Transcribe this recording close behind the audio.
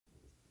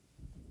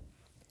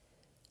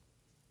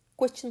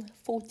Question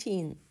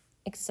 14,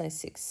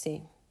 exercise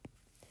 6C.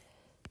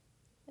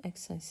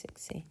 Exercise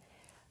 6C.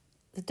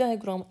 The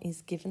diagram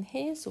is given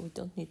here, so we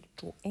don't need to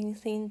draw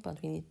anything,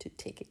 but we need to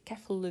take a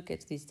careful look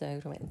at this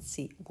diagram and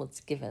see what's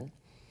given.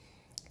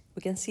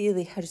 We can see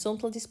the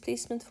horizontal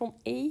displacement from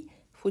A,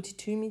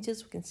 42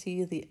 meters. We can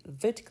see the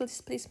vertical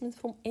displacement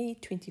from A,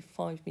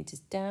 25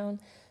 meters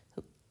down.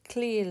 So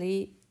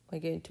clearly, we're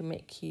going to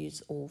make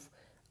use of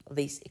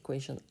this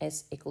equation,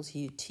 S equals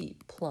ut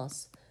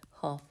plus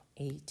half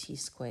at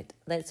squared.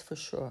 That's for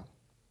sure.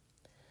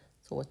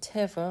 So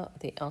whatever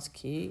they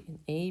ask you in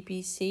A,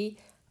 B, C,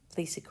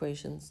 these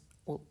equations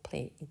will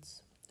play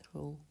its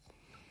role.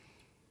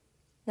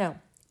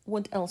 Now,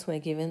 what else we're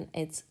given?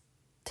 It's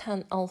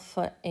tan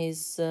alpha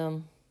is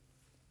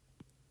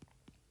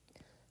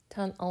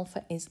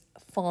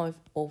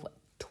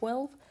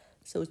 5/12,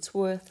 so it's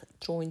worth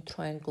drawing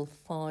triangle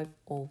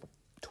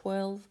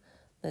 5/12.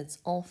 That's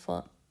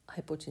alpha,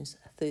 hypotenuse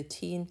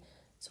 13,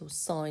 so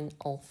sine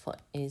alpha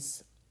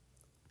is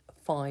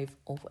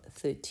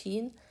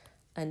 5/13,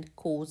 and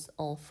cos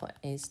alpha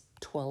is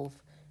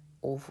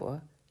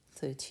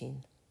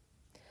 12/13.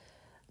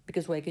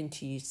 Because we're going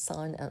to use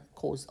sine and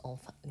cos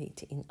alpha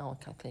later in our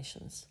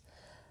calculations.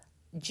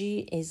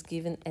 G is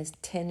given as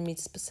 10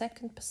 meters per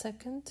second.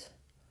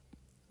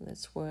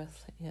 That's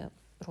worth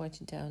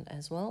writing down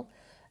as well.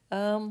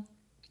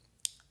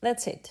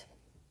 That's it.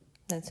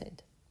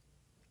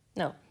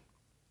 Now,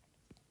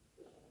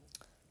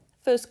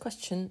 first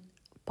question,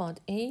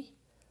 part A.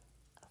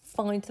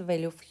 Find the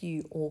value of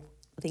u, or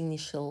the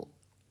initial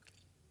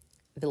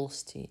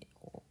velocity,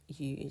 or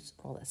u is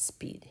rather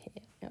speed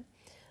here. Yeah?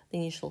 The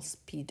initial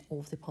speed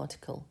of the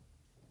particle.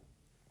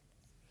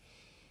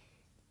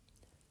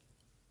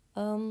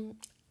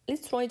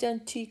 Let's write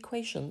down two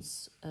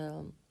equations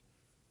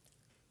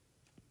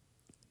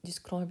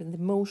describing the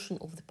motion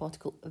of the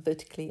particle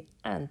vertically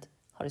and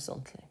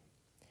horizontally.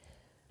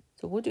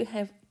 So what do you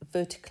have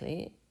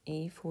vertically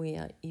if we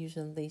are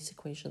using this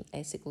equation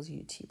S equals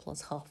ut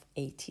plus half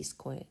at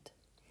squared?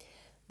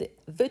 The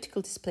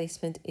vertical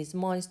displacement is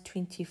minus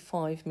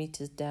 25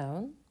 meters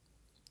down.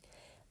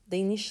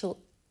 The initial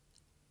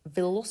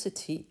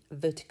velocity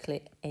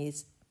vertically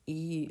is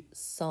u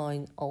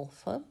sine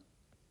alpha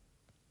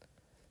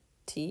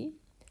t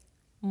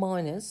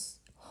minus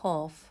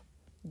half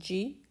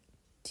g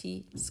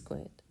t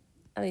squared.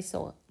 And it's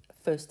our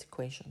first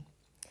equation.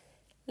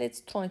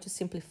 Let's try to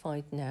simplify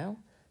it now,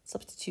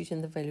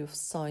 substituting the value of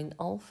sine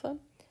alpha,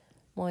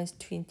 minus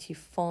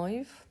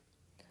 25,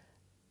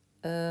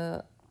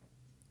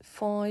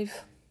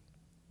 5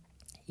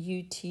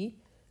 ut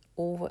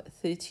over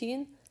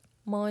 13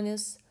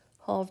 minus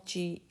half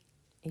g.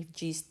 If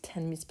g is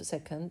 10 meters per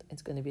second,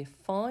 it's going to be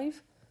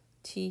 5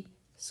 t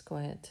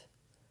squared.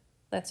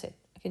 That's it.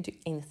 I can do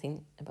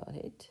anything about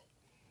it.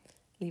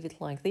 Leave it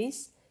like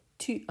this.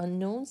 Two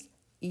unknowns,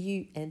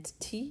 u and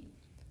t,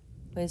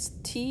 whereas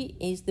t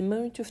is the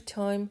moment of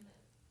time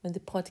when the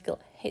particle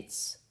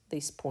hits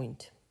this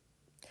point.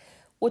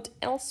 What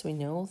else we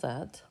know?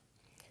 That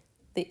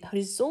the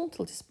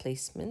horizontal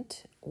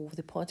displacement of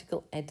the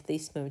particle at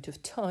this moment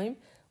of time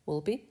will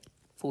be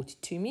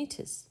 42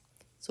 meters.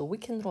 So we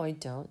can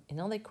write down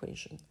another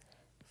equation.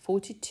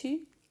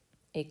 42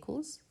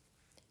 equals,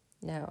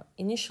 now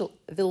initial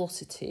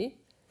velocity,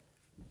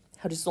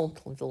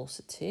 horizontal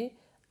velocity,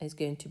 is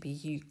going to be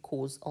u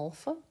cos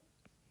alpha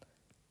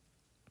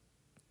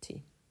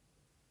t.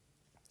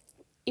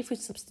 If we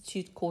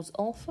substitute cos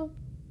alpha,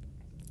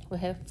 we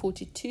have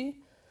 42,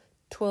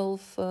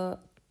 12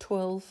 ut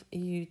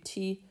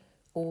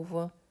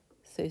over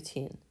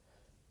 13.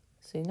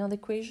 So another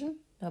equation,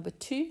 number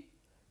 2,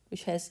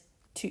 which has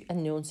two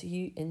unknowns,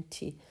 u and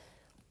t.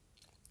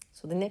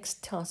 So the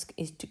next task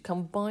is to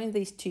combine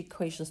these two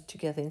equations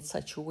together in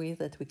such a way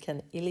that we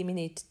can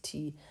eliminate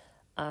t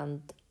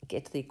and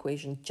get the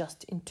equation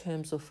just in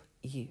terms of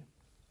u.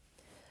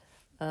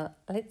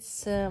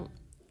 Let's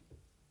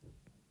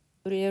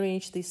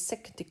rearrange the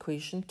second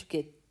equation to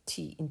get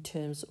t in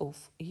terms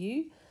of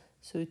u.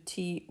 So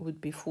t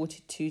would be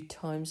 42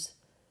 times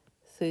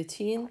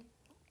 13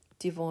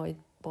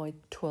 divided by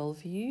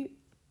 12u,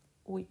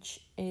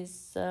 which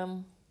is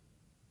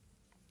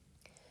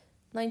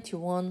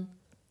 91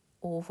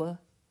 over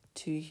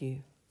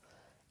 2u.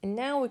 And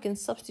now we can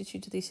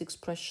substitute this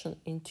expression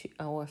into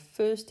our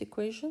first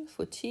equation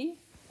for t.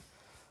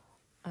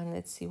 And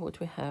let's see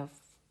what we have.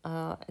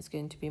 It's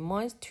going to be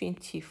minus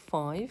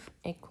 25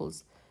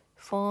 equals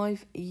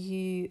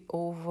 5u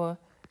over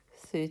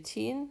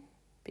 13,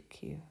 big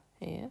U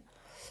here,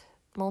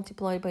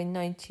 multiplied by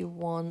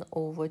 91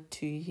 over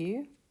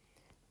 2u,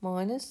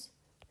 minus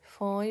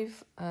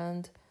 5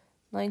 and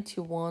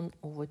 91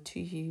 over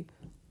 2u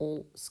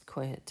all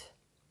squared.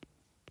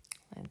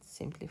 Let's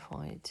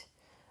simplify it.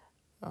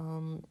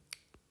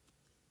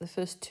 The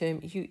first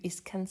term, u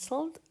is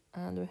cancelled,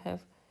 and we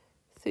have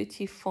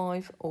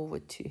 35 over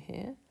 2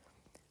 here,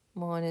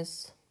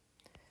 minus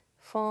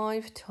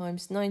 5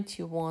 times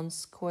 91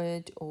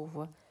 squared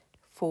over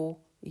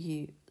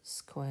 4u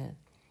squared.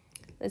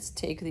 Let's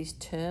take this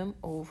term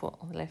over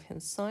on the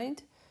left-hand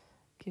side.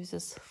 Gives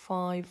us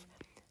 5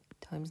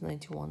 times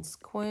 91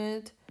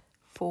 squared,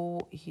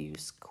 4u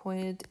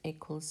squared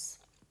equals,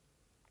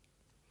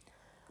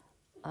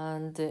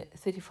 and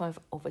 35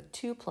 over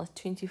 2 plus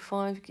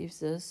 25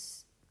 gives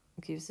us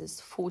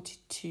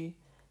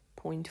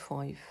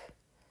 42.5.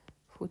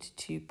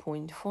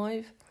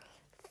 42.5.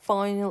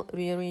 Final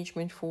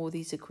rearrangement for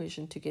this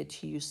equation to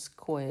get u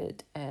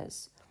squared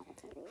as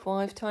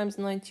 5 times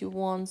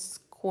 91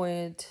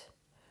 squared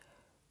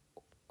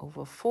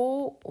over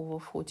 4 over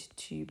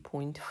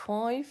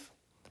 42.5.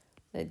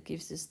 That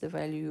gives us the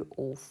value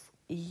of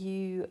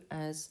u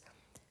as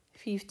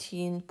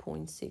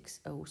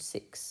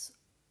 15.606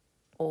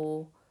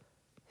 or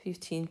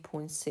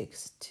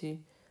 15.6 to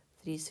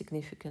 3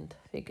 significant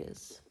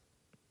figures.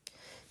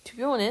 To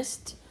be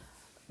honest,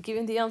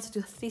 giving the answer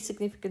to 3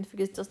 significant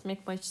figures doesn't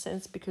make much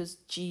sense because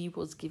G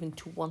was given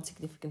to 1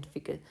 significant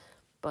figure.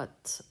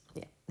 But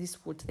yeah, this is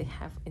what they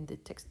have in the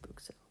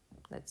textbook. So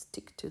let's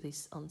stick to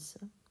this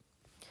answer.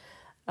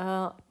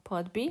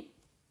 Part B,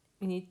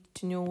 we need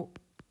to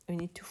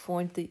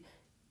find the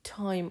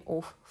time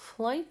of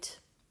flight.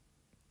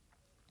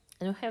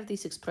 And we have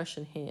this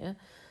expression here.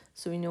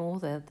 So we know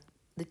that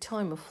the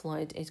time of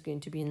flight is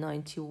going to be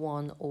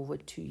 91 over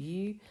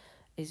 2u,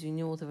 as we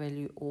know the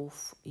value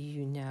of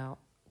u now.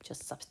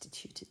 Just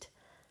substitute it.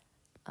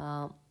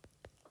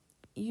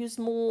 Use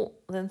more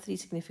than 3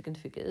 significant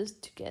figures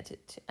to get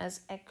it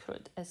as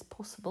accurate as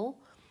possible,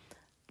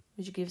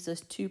 which gives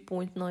us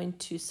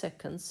 2.92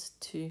 seconds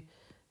to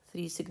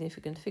 3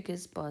 significant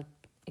figures. But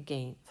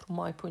again, from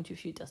my point of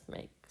view, it doesn't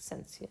make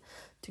sense here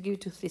to give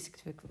it to 3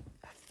 significant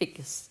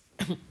figures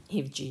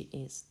if G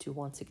is to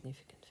 1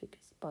 significant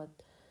figures. But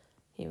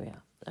here we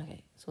are.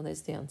 Okay, so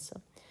that's the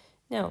answer.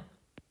 Now,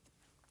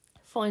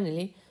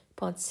 finally,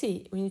 part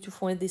C, we need to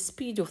find the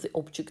speed of the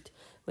object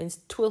when it's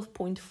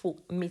 12.4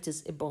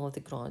 meters above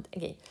the ground.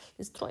 Again,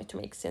 let's try to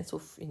make sense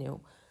of,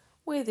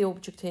 where the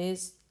object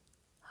is,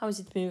 how is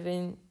it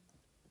moving,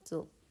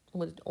 so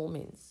what it all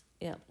means.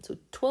 Yeah, so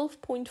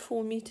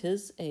 12.4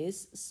 meters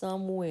is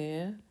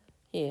somewhere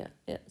here.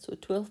 Yeah, so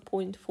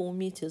 12.4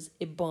 meters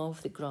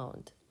above the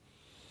ground.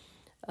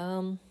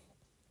 And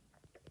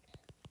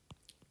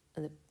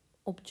the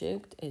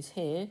object is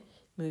here,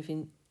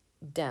 moving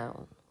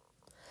down.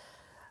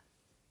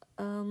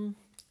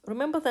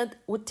 Remember that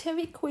whatever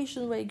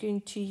equation we're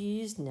going to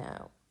use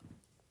now,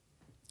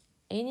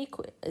 any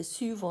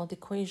Suvard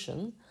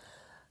equation,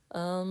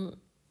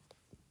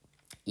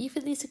 if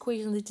in this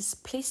equation the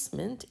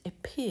displacement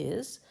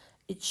appears,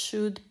 it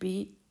should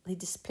be the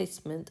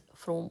displacement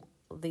from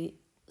the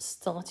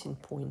starting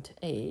point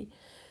A.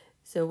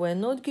 So we're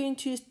not going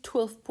to use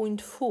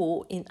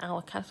 12.4 in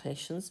our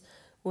calculations.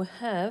 We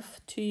have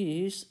to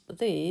use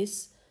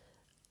this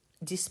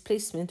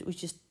displacement,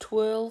 which is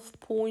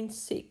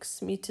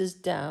 12.6 meters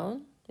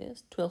down.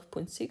 Yes,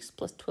 12.6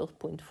 plus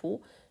 12.4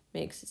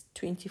 makes it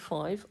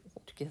 25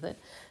 altogether.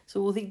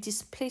 So the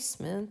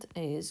displacement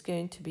is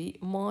going to be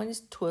minus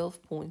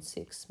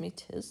 12.6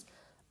 meters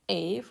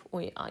if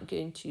we are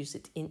going to use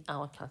it in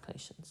our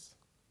calculations.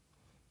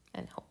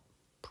 And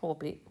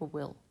probably we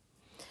will.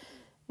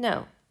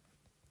 Now,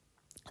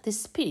 the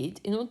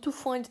speed, in order to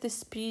find the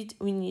speed,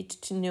 we need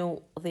to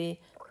know the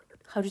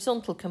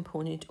horizontal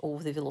component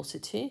of the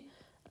velocity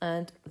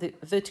and the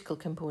vertical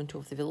component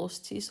of the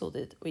velocity so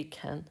that we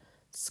can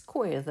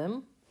square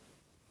them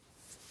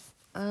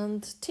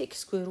and take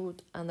square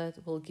root, and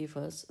that will give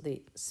us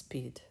the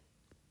speed.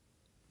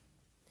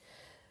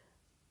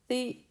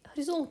 The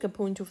horizontal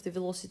component of the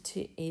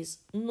velocity is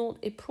not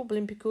a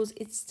problem because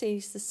it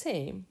stays the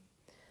same.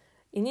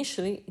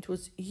 Initially, it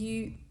was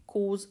u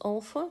cos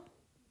alpha,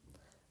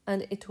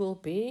 and it will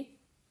be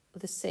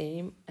the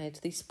same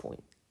at this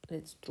point.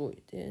 Let's draw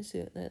it. Yeah?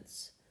 So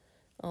that's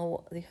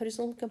the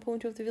horizontal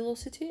component of the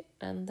velocity,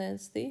 and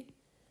that's the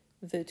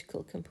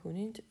vertical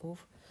component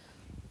of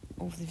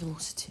the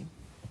velocity.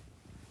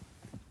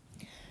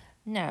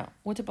 Now,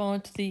 what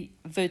about the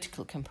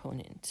vertical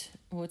component?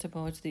 What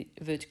about the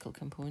vertical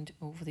component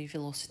of the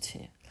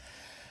velocity?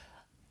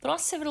 There are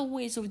several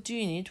ways of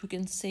doing it. We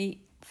can say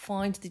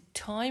find the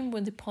time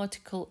when the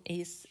particle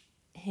is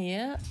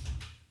here,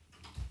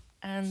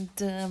 and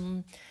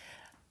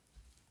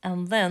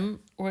then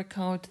work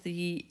out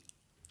the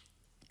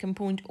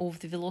component of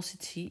the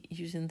velocity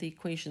using the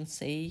equation,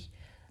 say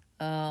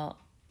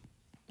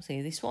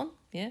this one,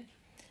 yeah,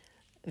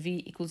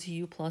 v equals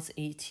u plus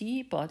at,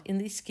 but in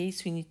this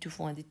case we need to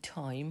find the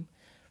time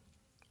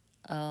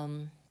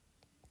when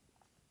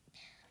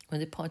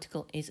the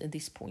particle is at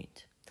this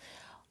point.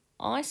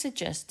 I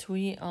suggest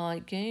we are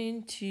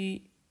going to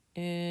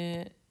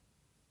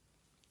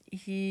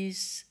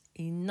use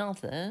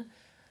another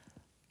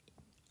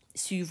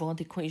Suvard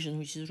equation,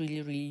 which is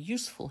really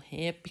useful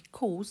here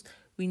because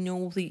we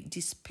know the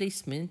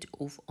displacement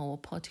of our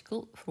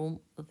particle from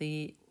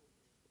the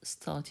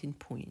starting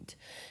point.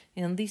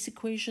 And this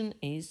equation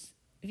is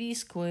v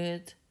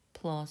squared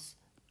equals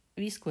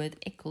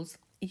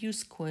u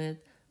squared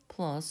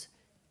plus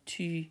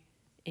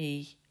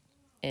 2as.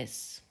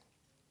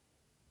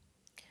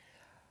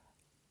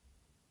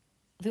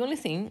 The only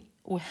thing,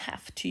 we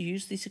have to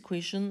use this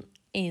equation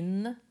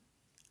in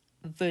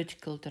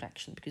vertical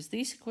direction, because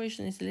this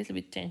equation is a little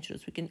bit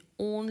dangerous. We can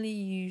only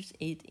use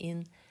it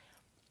in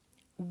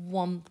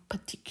one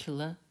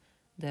particular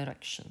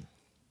direction.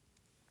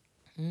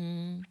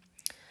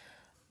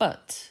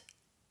 But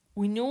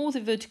we know the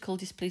vertical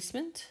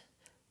displacement,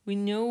 we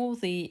know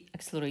the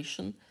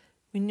acceleration,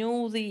 we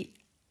know the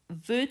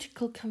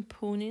vertical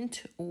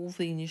component of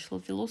the initial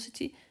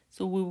velocity,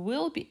 so we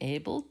will be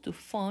able to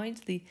find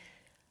the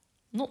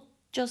not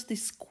just the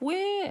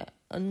square,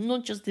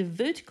 not just the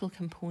vertical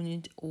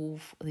component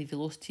of the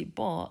velocity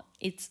bar,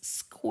 its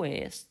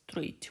square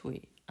straight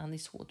away, and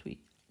this is what we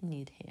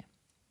need here.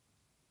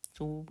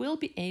 So we will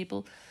be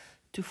able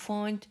to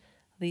find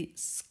the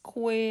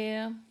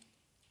square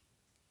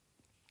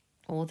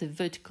or the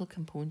vertical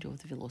component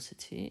of the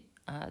velocity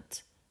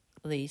at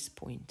this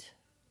point.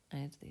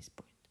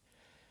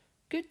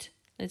 Good,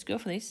 let's go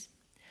for this.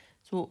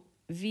 So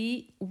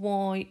Vy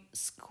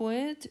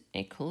squared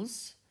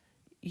equals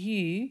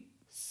u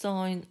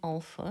sine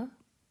alpha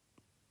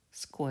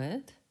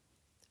squared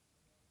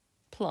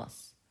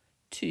plus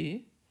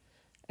 2,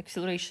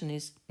 acceleration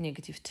is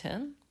negative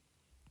 10,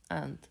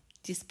 and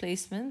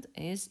displacement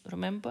is,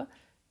 remember,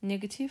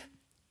 negative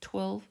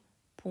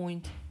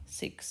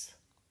 12.6.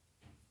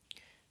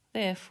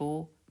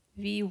 Therefore,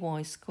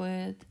 Vy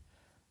squared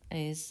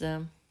is,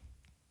 I'm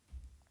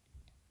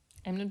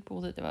not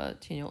bothered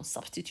about,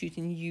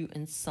 substituting u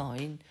and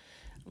sine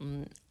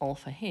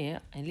alpha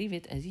here. I leave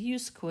it as u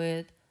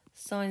squared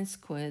sine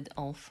squared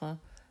alpha,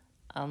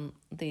 and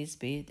this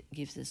bit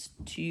gives us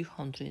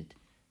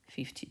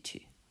 252.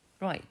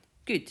 Right,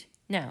 good.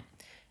 Now,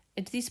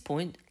 at this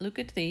point, look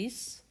at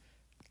this.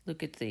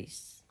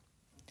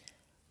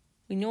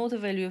 We know the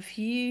value of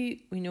u,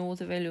 we know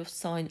the value of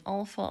sine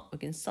alpha. We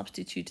can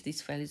substitute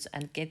these values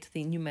and get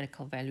the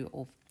numerical value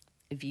of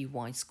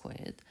Vy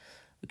squared.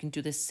 We can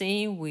do the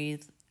same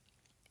with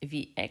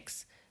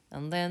Vx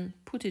and then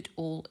put it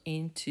all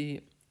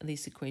into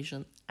this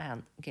equation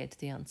and get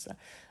the answer.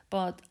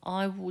 But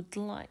I would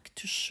like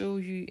to show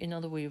you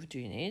another way of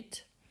doing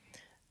it,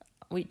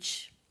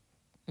 which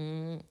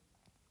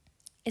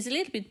is a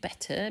little bit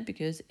better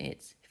because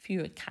it's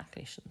fewer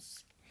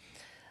calculations.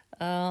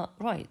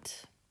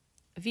 Right,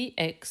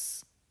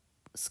 Vx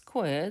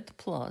squared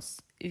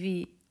plus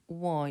Vy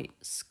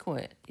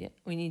squared. Yeah,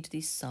 we need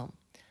this sum.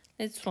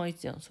 Let's write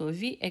it down. So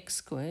Vx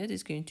squared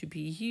is going to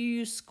be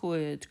u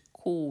squared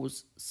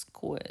cos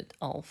squared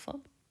alpha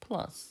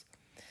plus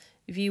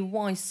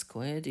Vy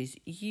squared is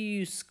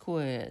u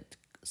squared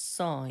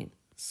sine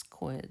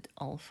squared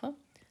alpha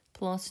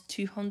plus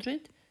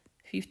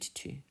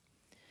 252.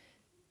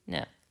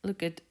 Now,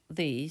 look at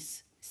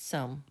this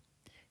sum.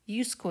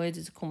 U squared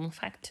is a common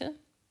factor.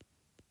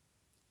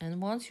 And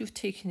once you've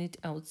taken it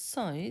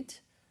outside,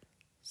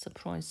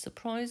 surprise,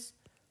 surprise,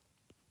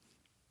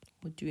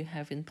 what do we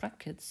have in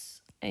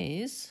brackets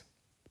is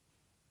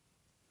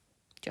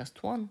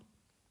just 1.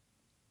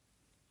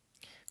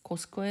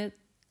 Cos squared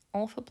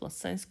alpha plus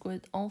sine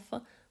squared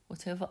alpha,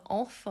 whatever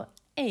alpha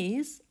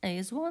is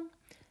 1.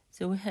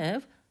 So we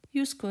have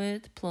u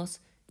squared plus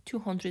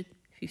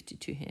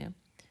 252 here.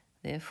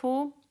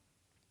 Therefore,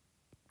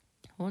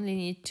 we only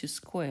need to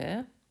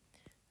square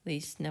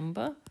this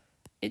number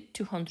at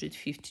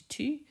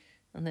 252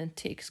 and then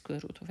take square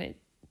root of it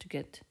to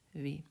get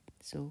v.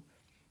 So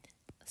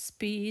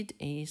speed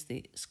is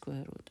the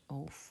square root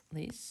of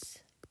this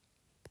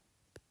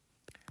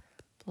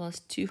plus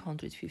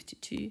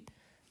 252,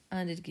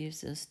 and it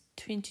gives us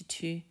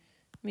 22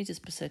 meters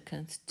per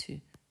second to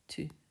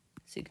two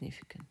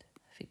significant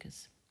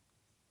figures.